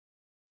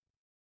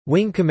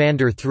Wing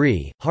Commander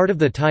 3 – Heart of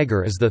the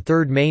Tiger is the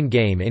third main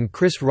game in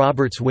Chris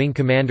Roberts' Wing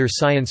Commander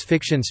science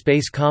fiction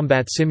space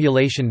combat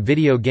simulation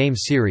video game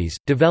series,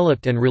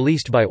 developed and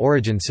released by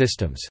Origin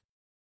Systems.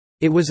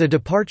 It was a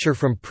departure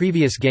from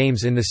previous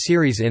games in the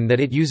series in that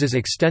it uses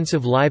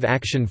extensive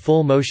live-action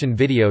full-motion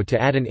video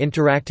to add an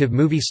interactive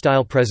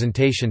movie-style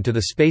presentation to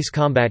the space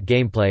combat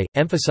gameplay,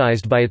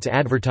 emphasized by its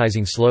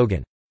advertising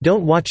slogan,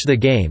 "Don't watch the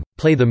game,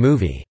 play the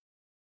movie."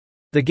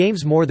 The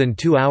game's more than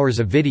 2 hours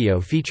of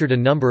video featured a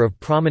number of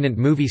prominent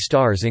movie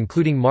stars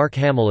including Mark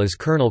Hamill as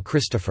Colonel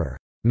Christopher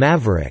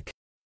Maverick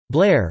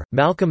Blair,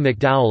 Malcolm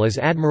McDowell as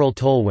Admiral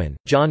Tolwyn,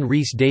 John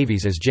Rhys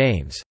Davies as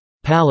James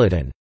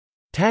Paladin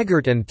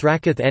Taggart and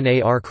Thraketh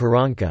Nar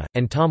Karanka,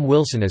 and Tom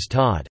Wilson as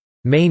Todd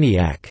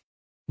Maniac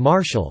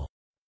Marshall.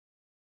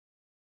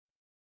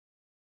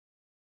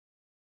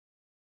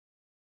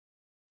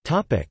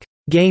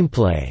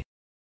 Gameplay.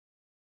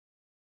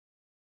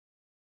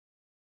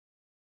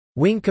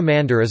 Wing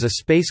Commander is a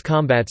space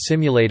combat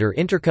simulator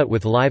intercut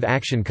with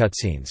live-action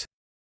cutscenes.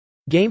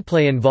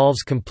 Gameplay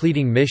involves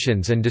completing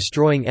missions and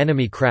destroying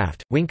enemy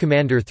craft. Wing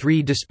Commander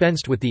 3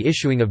 dispensed with the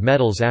issuing of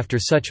medals after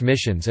such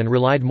missions and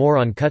relied more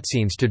on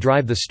cutscenes to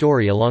drive the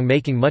story along,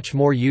 making much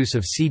more use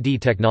of CD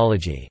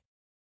technology.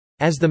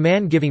 As the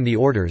man giving the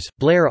orders,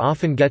 Blair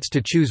often gets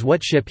to choose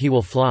what ship he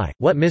will fly,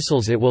 what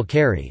missiles it will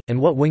carry,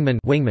 and what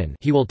wingman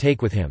he will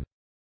take with him.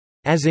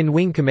 As in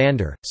Wing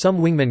Commander, some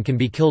wingmen can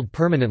be killed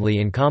permanently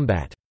in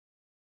combat.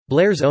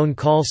 Blair's own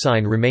call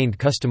sign remained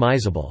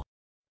customizable.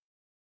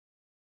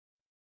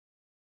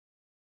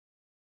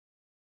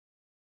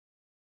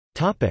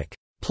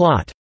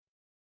 Plot.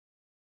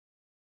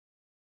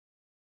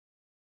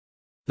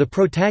 The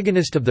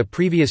protagonist of the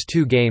previous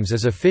two games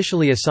is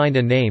officially assigned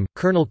a name,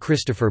 Colonel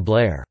Christopher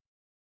Blair.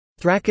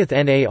 Thraketh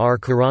Nar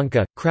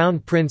Karanka, Crown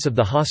Prince of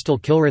the hostile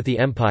Kilrathi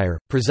Empire,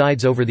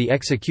 presides over the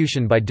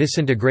execution by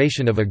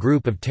disintegration of a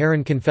group of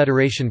Terran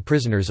Confederation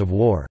prisoners of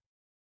war.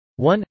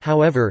 One,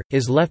 however,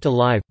 is left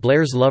alive,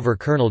 Blair's lover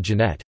Colonel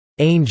Jeanette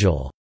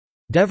Angel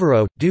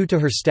Devereaux, due to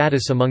her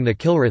status among the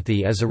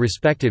Kilrathi as a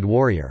respected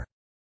warrior.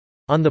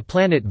 On the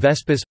planet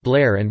Vespus,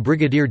 Blair and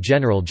Brigadier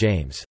General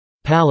James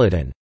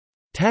Paladin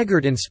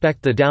Taggart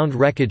inspect the downed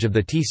wreckage of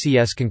the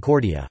TCS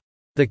Concordia.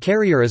 The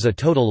carrier is a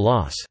total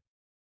loss.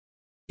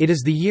 It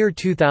is the year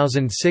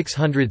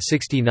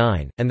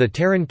 2669, and the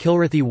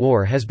Terran-Kilrathi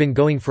War has been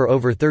going for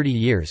over 30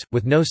 years,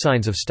 with no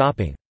signs of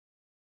stopping.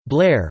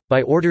 Blair,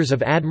 by orders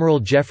of Admiral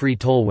Geoffrey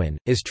Tolwyn,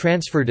 is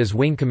transferred as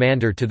Wing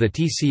Commander to the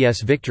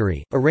TCS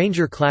Victory, a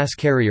Ranger-class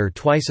carrier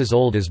twice as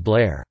old as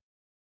Blair.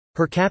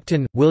 Her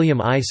captain, William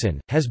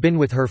Eisen, has been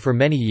with her for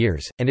many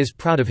years, and is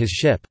proud of his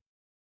ship.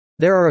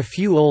 There are a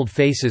few old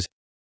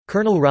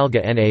faces—Colonel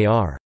Ralga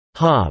Nar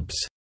Hobbs,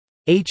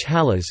 H.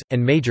 Hallas,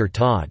 and Major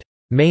Todd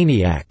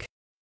Maniac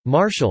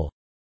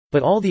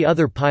Marshall—but all the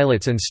other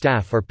pilots and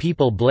staff are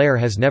people Blair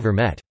has never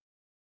met.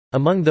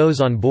 Among those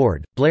on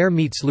board, Blair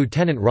meets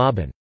Lieutenant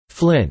Robin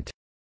Flint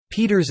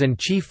Peters and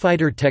Chief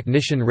Fighter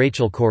Technician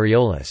Rachel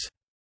Coriolis.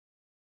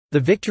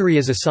 The Victory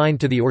is assigned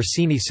to the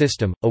Orsini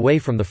system, away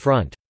from the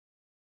front.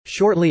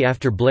 Shortly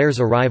after Blair's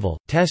arrival,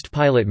 test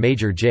pilot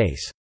Major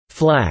Jace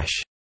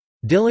Flash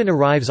Dillon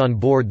arrives on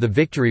board the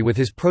Victory with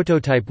his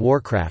prototype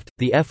warcraft,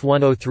 the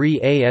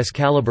F-103A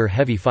Excalibur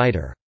heavy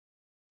fighter.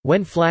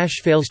 When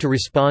Flash fails to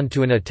respond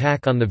to an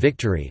attack on the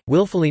Victory,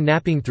 willfully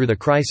napping through the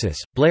crisis,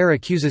 Blair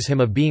accuses him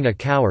of being a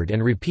coward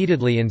and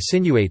repeatedly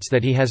insinuates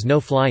that he has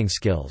no flying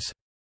skills.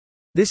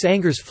 This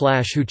angers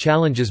Flash, who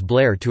challenges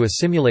Blair to a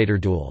simulator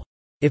duel.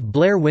 If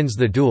Blair wins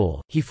the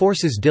duel, he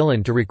forces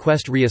Dillon to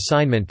request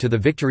reassignment to the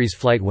Victory's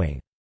flight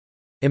wing.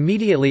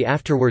 Immediately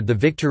afterward, the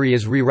Victory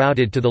is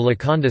rerouted to the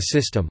Lakonda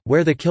system,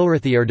 where the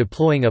Kilrathi are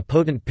deploying a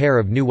potent pair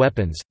of new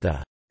weapons,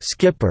 the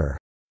Skipper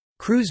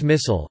cruise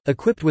missile,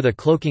 equipped with a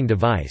cloaking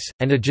device,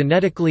 and a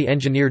genetically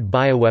engineered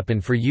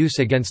bioweapon for use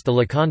against the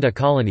Lakonda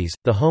colonies,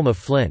 the home of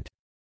Flint.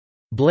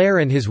 Blair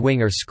and his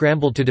wing are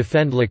scrambled to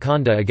defend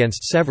Lakonda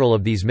against several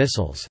of these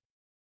missiles.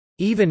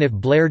 Even if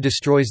Blair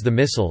destroys the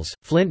missiles,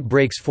 Flint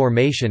breaks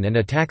formation and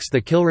attacks the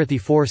Kilrathi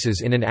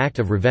forces in an act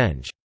of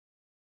revenge.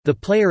 The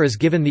player is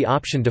given the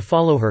option to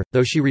follow her,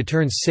 though she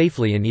returns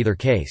safely in either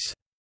case.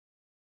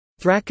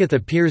 Thraketh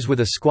appears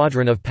with a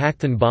squadron of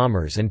Pacthan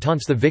bombers and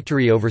taunts the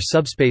Victory over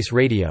subspace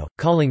radio,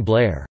 calling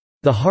Blair,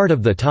 "the Heart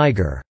of the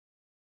Tiger."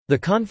 The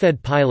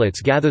Confed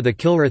pilots gather the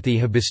Kilrathi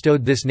have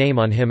bestowed this name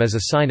on him as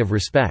a sign of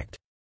respect.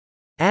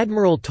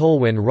 Admiral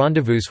Tolwyn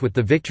rendezvous with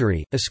the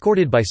Victory,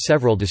 escorted by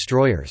several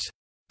destroyers.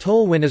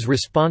 Tolwyn is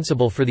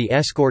responsible for the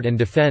escort and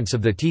defense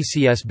of the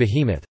TCS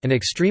Behemoth, an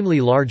extremely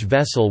large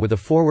vessel with a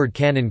forward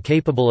cannon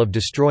capable of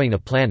destroying a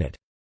planet.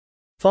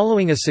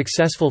 Following a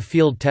successful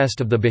field test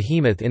of the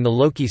Behemoth in the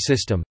Loki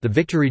system, the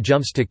Victory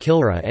jumps to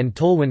Kilra and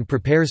Tolwyn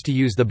prepares to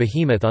use the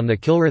Behemoth on the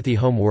Kilrathi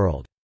home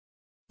world.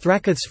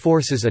 Thraketh's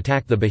forces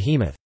attack the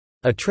Behemoth.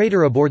 A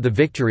traitor aboard the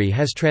Victory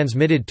has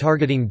transmitted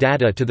targeting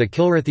data to the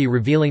Kilrathi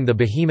revealing the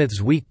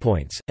Behemoth's weak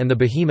points, and the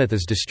Behemoth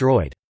is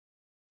destroyed.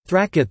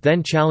 Thraketh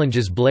then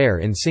challenges Blair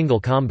in single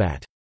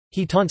combat.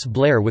 He taunts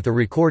Blair with a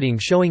recording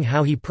showing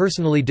how he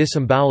personally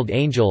disemboweled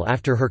Angel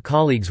after her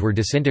colleagues were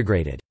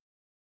disintegrated.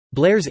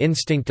 Blair's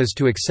instinct is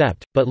to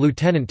accept, but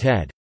Lieutenant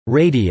Ted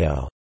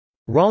Radio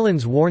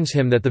Rollins warns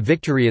him that the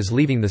Victory is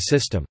leaving the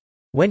system.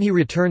 When he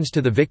returns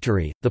to the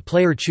Victory, the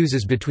player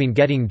chooses between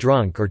getting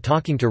drunk or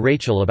talking to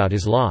Rachel about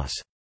his loss.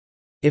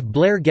 If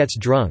Blair gets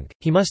drunk,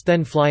 he must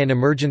then fly an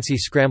emergency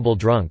scramble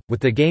drunk, with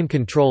the game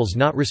controls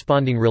not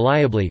responding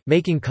reliably,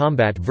 making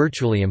combat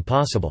virtually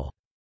impossible.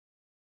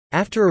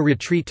 After a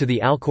retreat to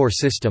the Alcor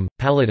system,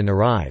 Paladin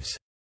arrives.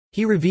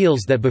 He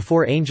reveals that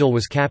before Angel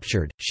was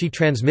captured, she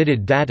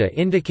transmitted data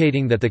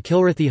indicating that the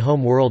Kilrathi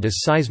home world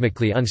is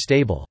seismically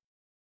unstable.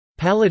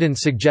 Paladin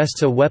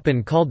suggests a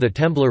weapon called the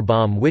Tembler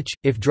Bomb which,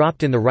 if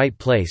dropped in the right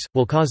place,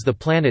 will cause the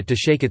planet to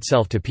shake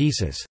itself to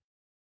pieces.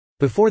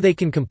 Before they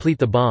can complete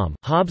the bomb,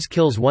 Hobbs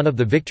kills one of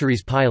the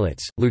Victory's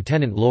pilots,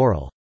 Lieutenant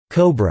Laurel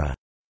Cobra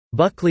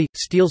Buckley,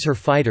 steals her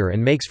fighter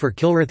and makes for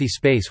Kilrathi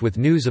space with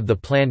news of the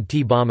planned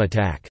T-bomb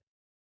attack.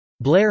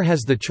 Blair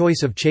has the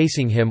choice of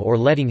chasing him or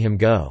letting him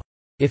go.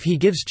 If he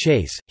gives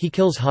chase, he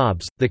kills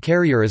Hobbs, the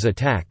carrier is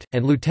attacked,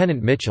 and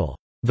Lieutenant Mitchell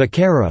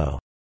Vaquero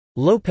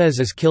Lopez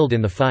is killed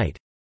in the fight.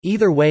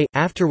 Either way,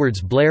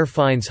 afterwards Blair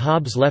finds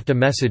Hobbs left a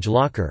message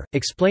locker,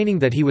 explaining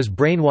that he was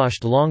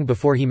brainwashed long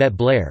before he met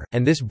Blair,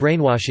 and this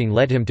brainwashing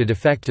led him to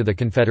defect to the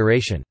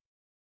Confederation.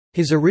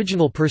 His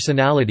original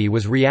personality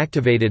was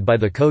reactivated by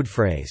the code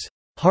phrase,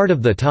 "Heart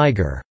of the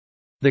Tiger,"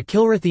 the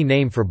Kilrathi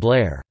name for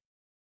Blair.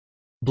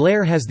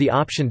 Blair has the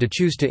option to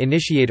choose to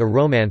initiate a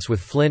romance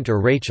with Flint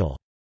or Rachel.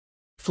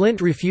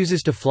 Flint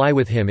refuses to fly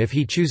with him if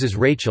he chooses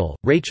Rachel,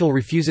 Rachel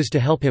refuses to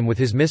help him with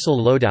his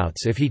missile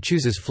loadouts if he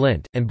chooses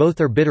Flint, and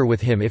both are bitter with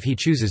him if he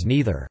chooses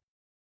neither.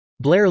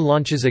 Blair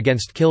launches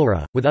against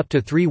Kilra, with up to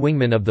 3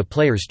 wingmen of the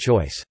player's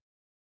choice.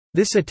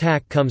 This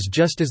attack comes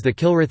just as the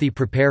Kilrathi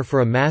prepare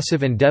for a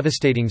massive and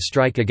devastating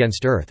strike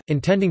against Earth,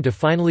 intending to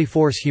finally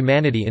force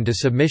humanity into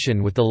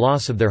submission with the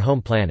loss of their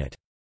home planet.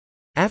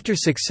 After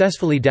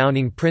successfully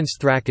downing Prince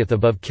Thrakith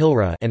above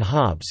Kilra and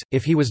Hobbs,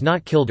 if he was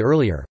not killed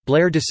earlier,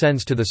 Blair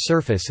descends to the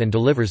surface and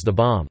delivers the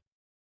bomb.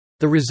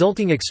 The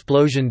resulting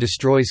explosion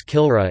destroys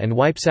Kilra and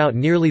wipes out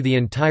nearly the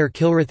entire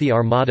Kilrathi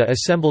armada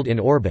assembled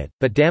in orbit,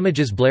 but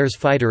damages Blair's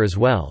fighter as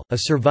well. A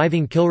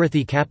surviving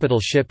Kilrathi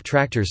capital ship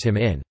tractors him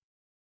in.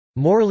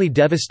 Morally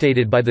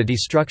devastated by the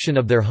destruction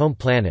of their home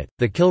planet,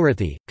 the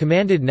Kilrathi,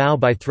 commanded now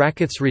by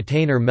Thrakith's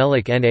retainer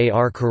Melik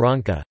Nar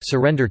Karanka,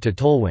 surrender to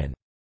Tolwyn.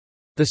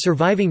 The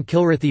surviving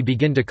Kilrathi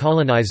begin to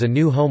colonize a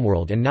new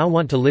homeworld and now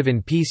want to live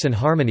in peace and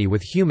harmony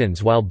with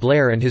humans while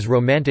Blair and his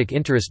romantic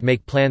interest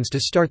make plans to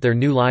start their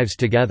new lives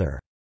together.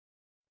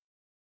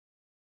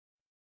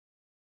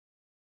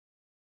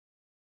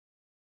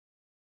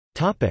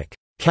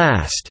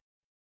 Cast.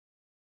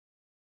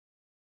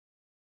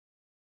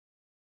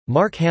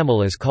 Mark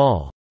Hamill as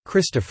Call.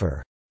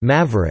 Christopher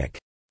Maverick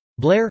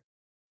Blair.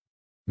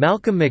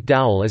 Malcolm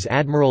McDowell as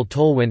Admiral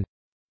Tolwyn.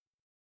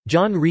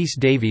 John Rhys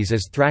Davies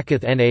as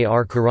Thrakith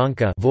Nar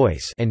Karanka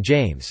voice and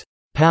James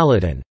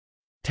Paladin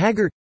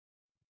Taggart.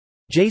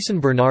 Jason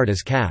Bernard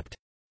as Capt.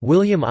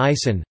 William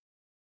Eisen.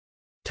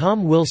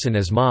 Tom Wilson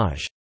as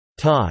Maj.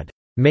 Todd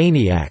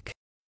Maniac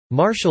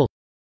Marshall.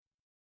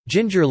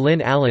 Ginger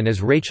Lynn Allen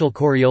as Rachel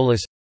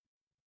Coriolis.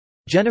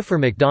 Jennifer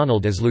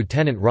MacDonald as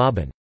Lieutenant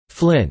Robin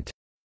Flint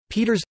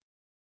Peters.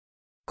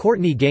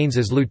 Courtney Gaines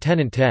as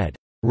Lieutenant Ted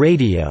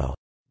Radio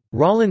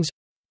Rollins.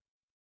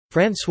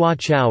 Francois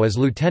Chow as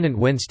Lieutenant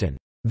Winston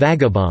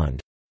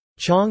Vagabond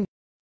Chong.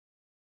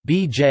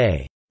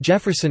 B.J.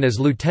 Jefferson as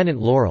Lieutenant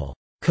Laurel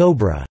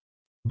Cobra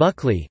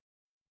Buckley.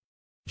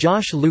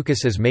 Josh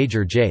Lucas as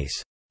Major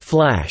Jace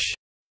Flash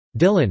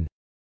Dillon.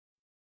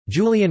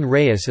 Julian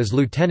Reyes as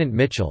Lieutenant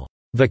Mitchell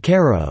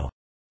Vaquero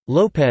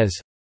Lopez.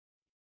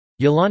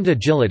 Yolanda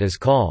Gillett as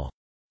Call.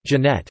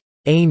 Jeanette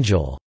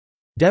Angel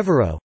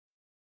Devereaux.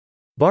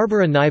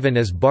 Barbara Niven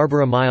as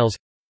Barbara Miles.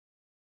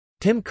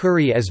 Tim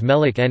Curry as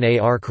Melik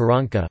Nar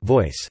Karanka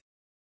voice.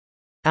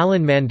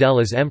 Alan Mandel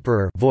as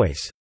Emperor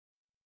voice.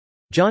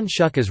 John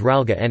Shuck as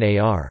Ralga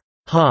Nar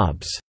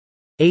Hobbs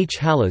H.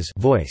 Hallas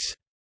voice.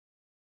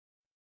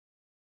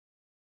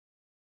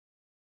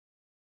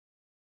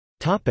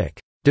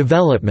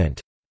 Development.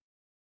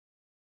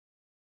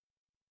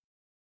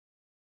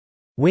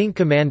 Wing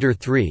Commander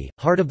 3,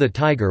 Heart of the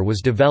Tiger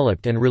was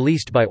developed and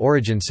released by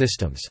Origin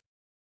Systems.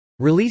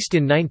 Released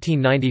in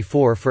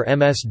 1994 for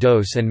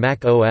MS-DOS and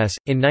Mac OS,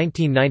 in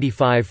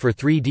 1995 for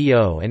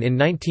 3DO and in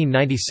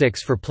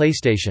 1996 for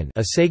PlayStation,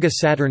 a Sega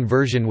Saturn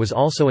version was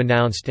also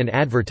announced and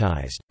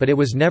advertised, but it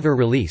was never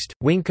released.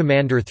 Wing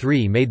Commander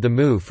 3 made the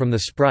move from the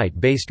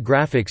sprite-based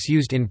graphics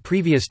used in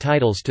previous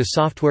titles to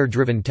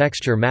software-driven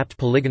texture-mapped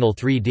polygonal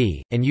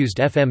 3D, and used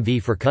FMV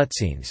for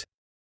cutscenes.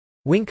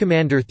 Wing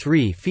Commander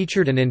 3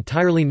 featured an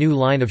entirely new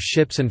line of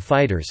ships and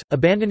fighters,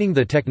 abandoning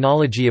the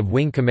technology of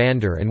Wing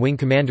Commander and Wing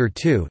Commander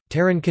 2.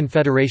 Terran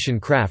Confederation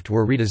craft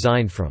were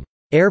redesigned from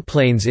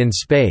airplanes in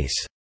space,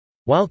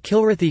 while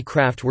Kilrathi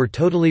craft were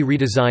totally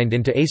redesigned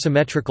into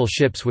asymmetrical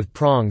ships with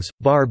prongs,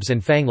 barbs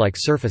and fang-like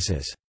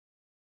surfaces.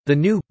 The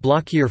new,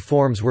 blockier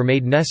forms were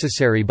made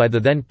necessary by the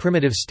then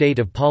primitive state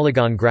of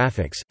polygon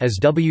graphics, as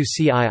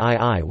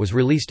WCIII was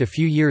released a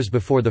few years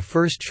before the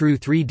first true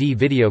 3D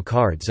video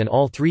cards and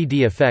all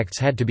 3D effects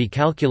had to be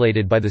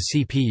calculated by the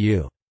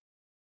CPU.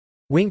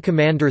 Wing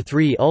Commander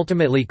 3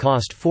 ultimately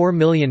cost $4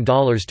 million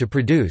to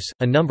produce.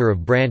 A number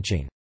of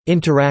branching,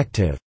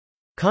 interactive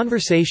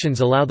conversations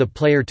allow the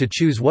player to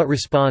choose what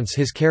response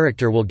his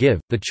character will give.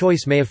 The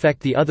choice may affect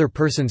the other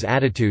person's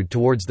attitude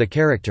towards the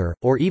character,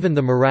 or even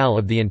the morale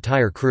of the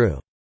entire crew.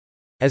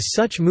 As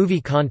such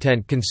movie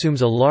content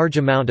consumes a large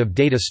amount of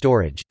data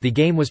storage, the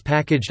game was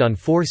packaged on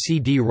 4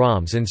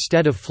 CD-ROMs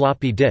instead of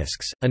floppy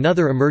disks,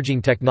 another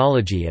emerging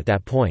technology at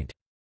that point.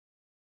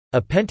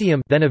 A Pentium,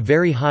 then a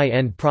very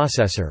high-end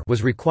processor,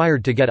 was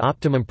required to get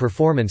optimum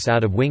performance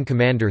out of Wing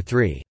Commander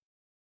 3.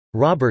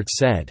 Roberts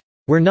said,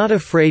 "We're not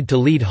afraid to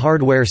lead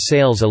hardware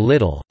sales a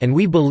little, and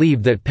we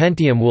believe that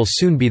Pentium will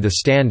soon be the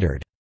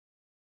standard."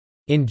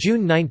 In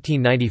June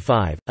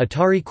 1995,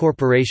 Atari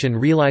Corporation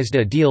realized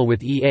a deal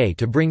with EA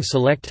to bring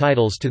select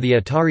titles to the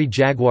Atari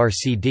Jaguar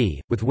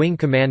CD, with Wing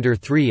Commander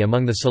 3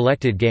 among the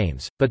selected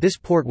games, but this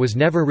port was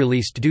never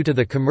released due to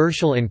the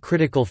commercial and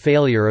critical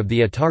failure of the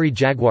Atari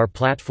Jaguar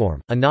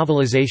platform. A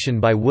novelization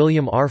by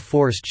William R.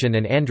 Forstchen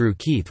and Andrew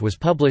Keith was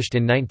published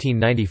in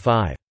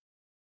 1995.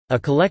 A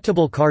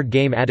collectible card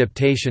game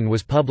adaptation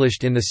was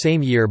published in the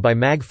same year by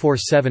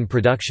Magforce 7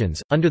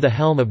 Productions, under the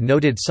helm of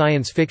noted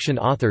science fiction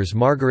authors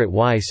Margaret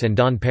Weiss and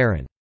Don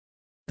Perrin.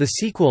 The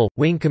sequel,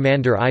 Wing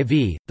Commander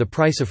IV: The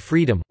Price of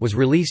Freedom, was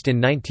released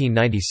in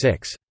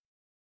 1996.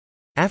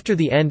 After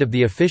the end of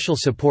the official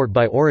support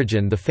by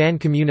Origin, the fan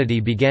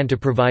community began to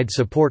provide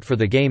support for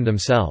the game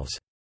themselves.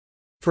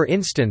 For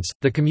instance,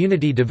 the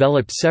community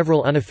developed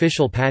several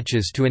unofficial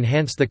patches to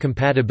enhance the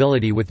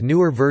compatibility with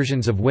newer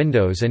versions of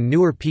Windows and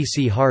newer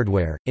PC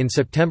hardware. In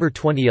September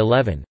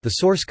 2011, the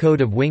source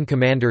code of Wing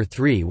Commander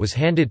 3 was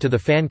handed to the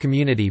fan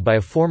community by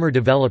a former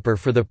developer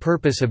for the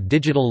purpose of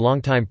digital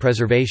longtime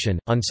preservation.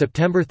 On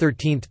September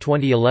 13,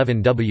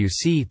 2011,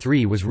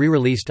 WC3 was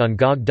re-released on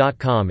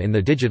GOG.com in the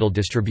digital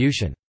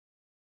distribution.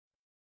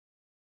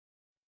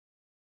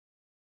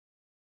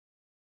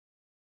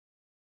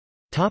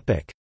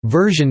 Topic: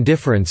 Version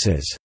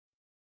differences.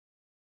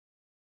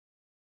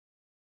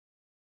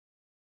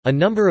 A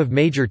number of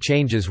major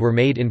changes were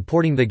made in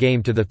porting the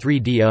game to the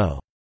 3DO.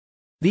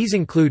 These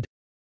include: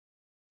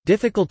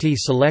 difficulty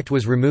select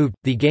was removed,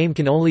 the game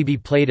can only be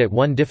played at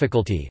 1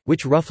 difficulty,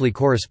 which roughly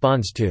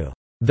corresponds to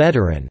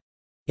veteran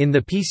in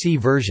the PC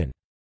version.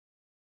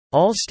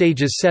 All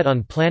stages set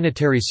on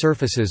planetary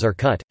surfaces are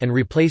cut, and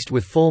replaced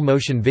with full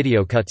motion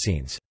video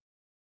cutscenes.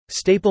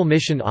 Staple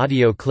mission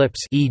audio clips,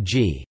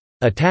 e.g.,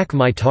 "Attack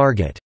my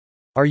target,"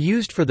 are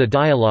used for the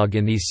dialogue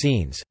in these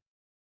scenes.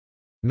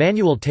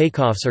 Manual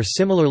takeoffs are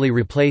similarly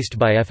replaced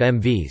by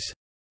FMVs.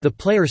 The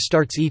player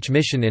starts each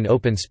mission in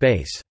open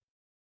space.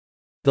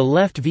 The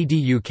left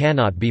VDU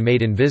cannot be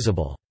made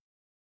invisible.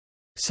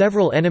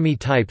 Several enemy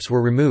types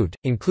were removed,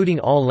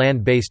 including all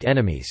land-based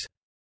enemies.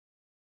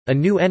 A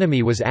new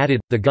enemy was added,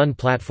 the gun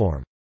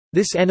platform.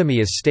 This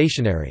enemy is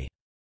stationary.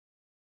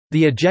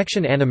 The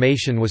ejection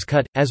animation was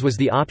cut, as was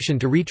the option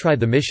to retry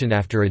the mission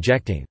after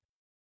ejecting.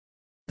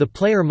 The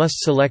player must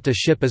select a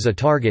ship as a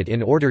target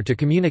in order to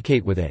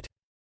communicate with it.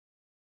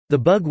 The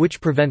bug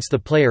which prevents the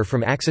player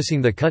from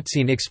accessing the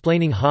cutscene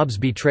explaining Hobbs'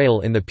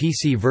 betrayal in the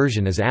PC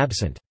version is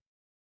absent.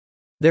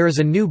 There is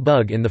a new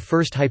bug in the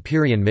first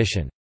Hyperion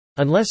mission.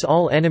 Unless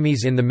all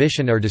enemies in the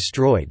mission are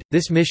destroyed,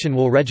 this mission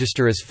will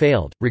register as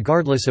failed,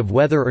 regardless of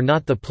whether or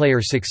not the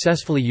player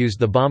successfully used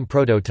the bomb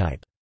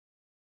prototype.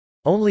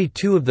 Only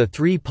 2 of the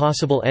 3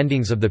 possible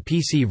endings of the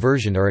PC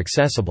version are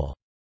accessible.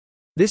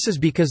 This is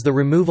because the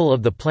removal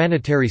of the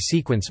planetary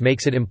sequence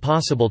makes it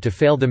impossible to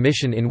fail the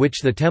mission in which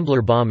the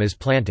Temblor bomb is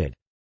planted.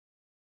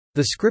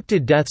 The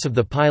scripted deaths of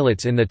the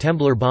pilots in the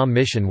Temblor bomb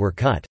mission were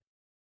cut.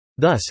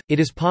 Thus,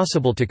 it is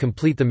possible to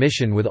complete the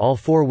mission with all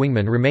 4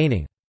 wingmen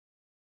remaining.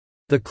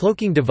 The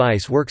cloaking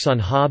device works on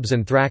Hobbs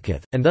and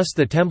Thrakith, and thus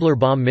the Temblor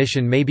bomb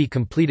mission may be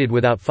completed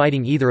without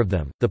fighting either of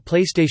them. The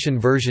PlayStation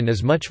version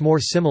is much more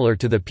similar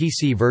to the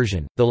PC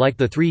version, though like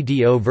the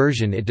 3DO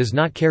version it does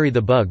not carry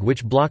the bug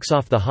which blocks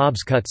off the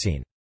Hobbs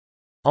cutscene.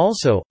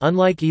 Also,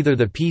 unlike either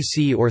the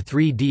PC or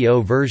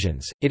 3DO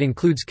versions, it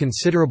includes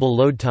considerable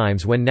load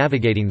times when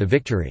navigating the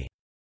Victory.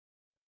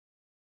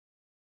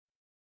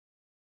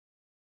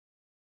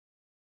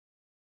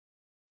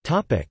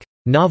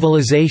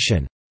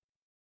 Novelization.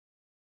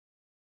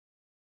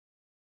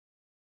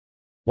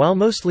 While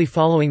mostly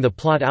following the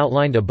plot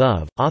outlined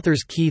above,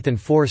 authors Keith and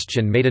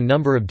Forstchen made a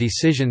number of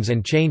decisions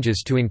and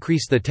changes to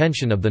increase the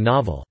tension of the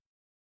novel.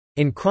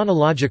 In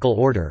chronological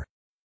order: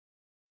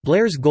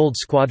 Blair's Gold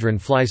Squadron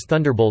flies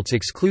Thunderbolts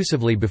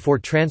exclusively before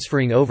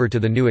transferring over to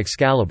the new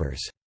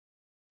Excaliburs.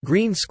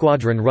 Green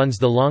Squadron runs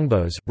the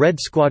Longbows, Red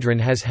Squadron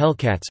has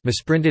Hellcats,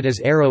 misprinted as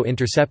Arrow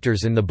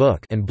Interceptors in the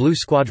book, and Blue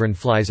Squadron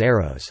flies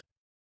Arrows.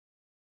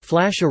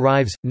 Flash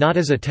arrives, not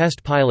as a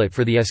test pilot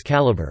for the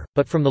Excalibur,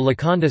 but from the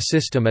Laconda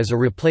system as a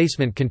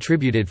replacement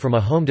contributed from a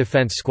home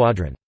defense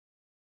squadron.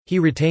 He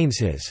retains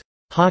his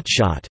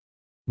hotshot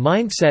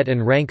mindset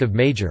and rank of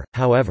Major,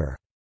 however.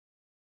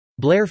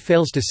 Blair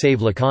fails to save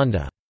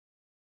Lakonda.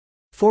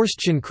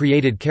 Forstchen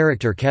created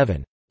character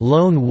Kevin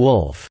Lone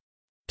Wolf.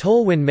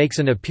 Tolwyn makes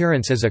an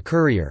appearance as a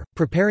courier,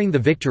 preparing the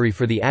victory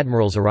for the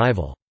Admiral's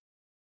arrival.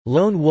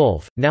 Lone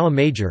Wolf, now a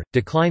major,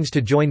 declines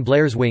to join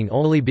Blair's wing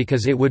only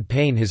because it would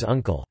pain his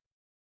uncle.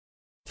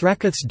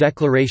 Thracketh's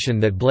declaration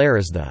that Blair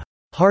is the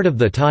heart of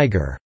the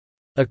tiger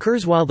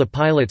occurs while the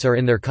pilots are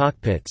in their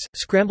cockpits,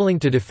 scrambling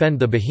to defend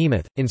the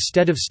behemoth,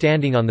 instead of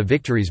standing on the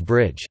Victory's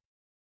bridge.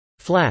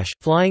 Flash,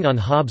 flying on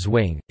Hobbs'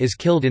 wing, is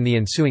killed in the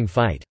ensuing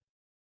fight.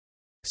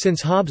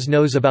 Since Hobbs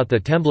knows about the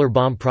Tembler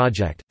bomb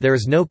project, there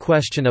is no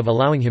question of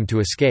allowing him to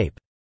escape.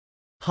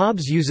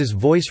 Hobbs uses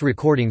voice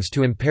recordings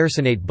to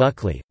impersonate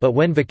Buckley, but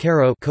when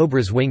Vaquero,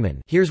 Cobra's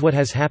wingman, hears what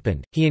has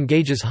happened, he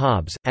engages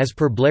Hobbs, as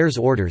per Blair's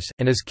orders,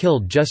 and is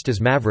killed just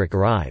as Maverick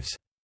arrives.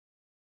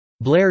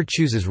 Blair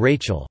chooses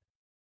Rachel.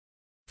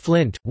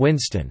 Flint,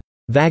 Winston,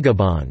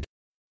 Vagabond,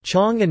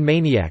 Chong and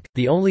Maniac,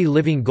 the only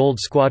living Gold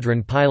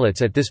Squadron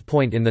pilots at this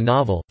point in the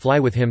novel, fly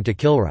with him to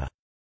Kilra.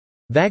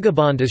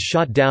 Vagabond is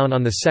shot down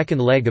on the second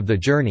leg of the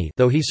journey,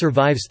 though he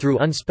survives through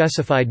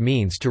unspecified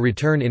means to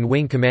return in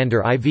Wing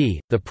Commander IV,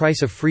 The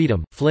Price of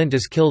Freedom. Flint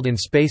is killed in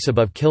space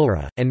above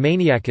Kilra, and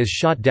Maniac is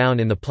shot down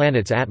in the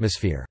planet's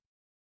atmosphere.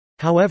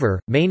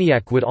 However,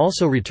 Maniac would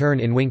also return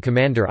in Wing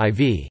Commander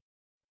IV.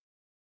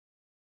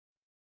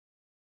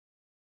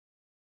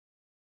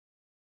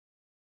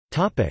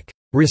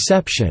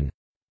 Reception.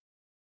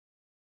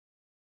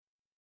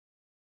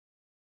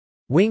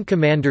 Wing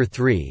Commander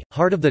 3,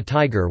 Heart of the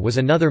Tiger was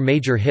another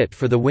major hit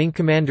for the Wing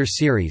Commander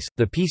series,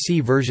 the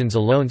PC versions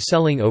alone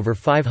selling over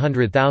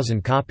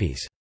 500,000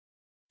 copies.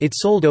 It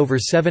sold over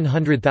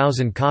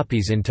 700,000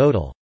 copies in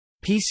total.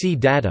 PC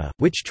Data,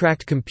 which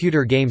tracked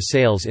computer game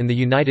sales in the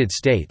United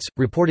States,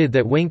 reported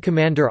that Wing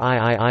Commander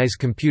III's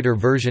computer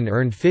version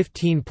earned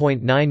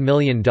 $15.9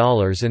 million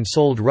and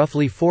sold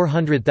roughly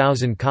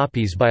 400,000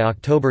 copies by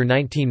October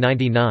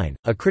 1999.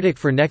 A critic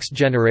for Next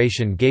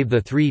Generation gave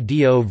the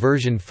 3DO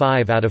version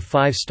 5 out of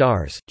 5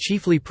 stars,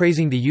 chiefly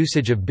praising the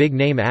usage of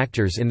big-name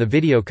actors in the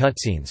video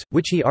cutscenes,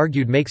 which he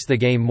argued makes the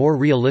game more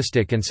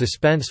realistic and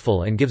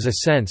suspenseful and gives a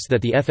sense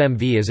that the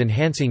FMV is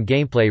enhancing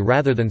gameplay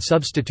rather than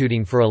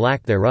substituting for a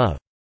lack thereof.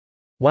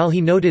 While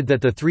he noted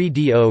that the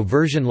 3DO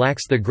version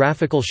lacks the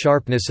graphical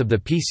sharpness of the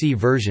PC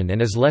version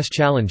and is less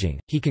challenging,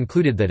 he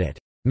concluded that it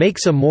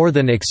makes a more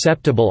than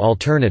acceptable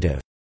alternative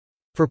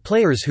for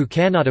players who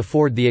cannot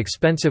afford the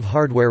expensive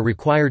hardware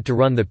required to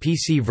run the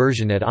PC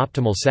version at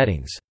optimal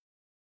settings.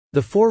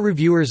 The 4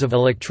 reviewers of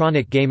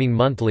Electronic Gaming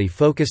Monthly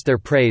focused their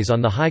praise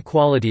on the high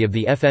quality of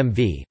the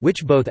FMV,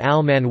 which both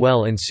Al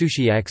Manuel and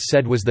SushiX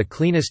said was the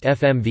cleanest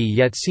FMV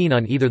yet seen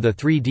on either the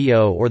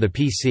 3DO or the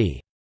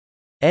PC.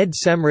 Ed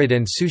Semrad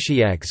and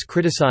SushiX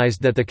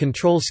criticized that the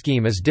control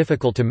scheme is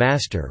difficult to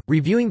master.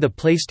 Reviewing the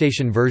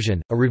PlayStation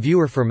version, a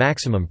reviewer for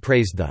Maximum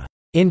praised the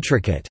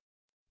intricate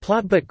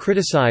plot but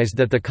criticized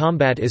that the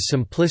combat is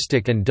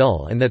simplistic and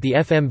dull and that the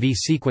FMV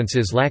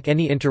sequences lack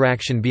any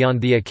interaction beyond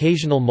the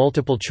occasional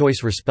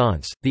multiple-choice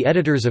response. The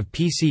editors of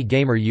PC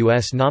Gamer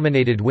US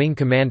nominated Wing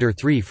Commander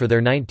 3 for their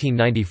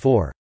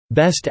 1994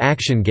 Best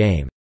Action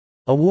Game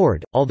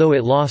award, although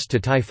it lost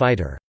to TIE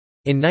Fighter.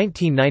 In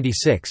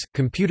 1996,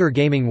 Computer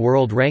Gaming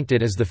World ranked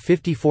it as the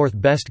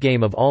 54th best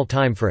game of all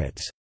time for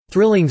its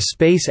thrilling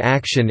space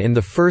action in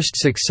the first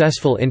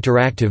successful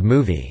interactive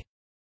movie,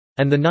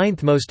 and the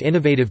 9th most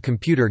innovative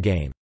computer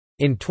game.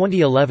 In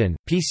 2011,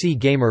 PC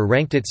Gamer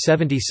ranked it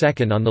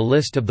 72nd on the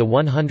list of the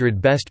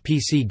 100 best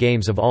PC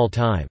games of all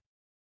time.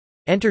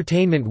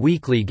 Entertainment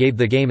Weekly gave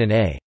the game an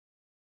A.